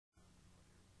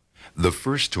The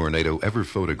first tornado ever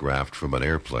photographed from an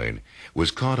airplane was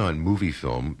caught on movie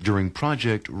film during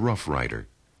Project Rough Rider.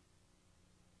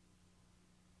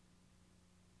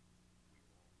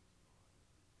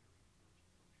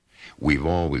 We've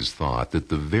always thought that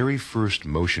the very first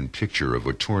motion picture of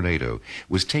a tornado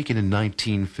was taken in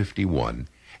 1951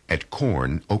 at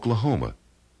Corn, Oklahoma.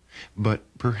 But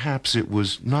perhaps it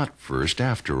was not first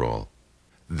after all.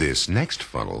 This next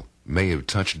funnel may have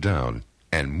touched down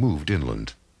and moved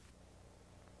inland.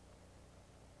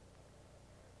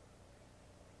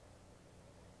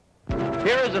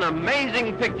 Here is an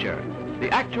amazing picture, the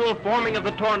actual forming of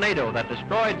the tornado that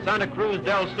destroyed Santa Cruz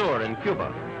del Sur in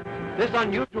Cuba. This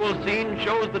unusual scene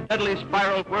shows the deadly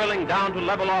spiral whirling down to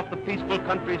level off the peaceful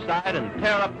countryside and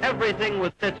tear up everything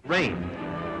with its rain.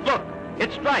 Look,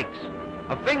 it strikes,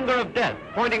 a finger of death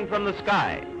pointing from the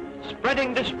sky,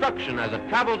 spreading destruction as it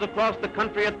travels across the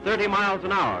country at 30 miles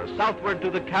an hour southward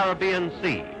to the Caribbean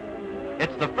Sea.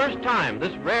 It's the first time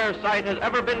this rare sight has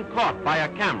ever been caught by a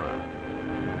camera.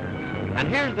 And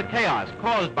here's the chaos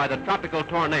caused by the tropical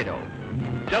tornado.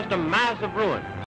 Just a mass of ruin.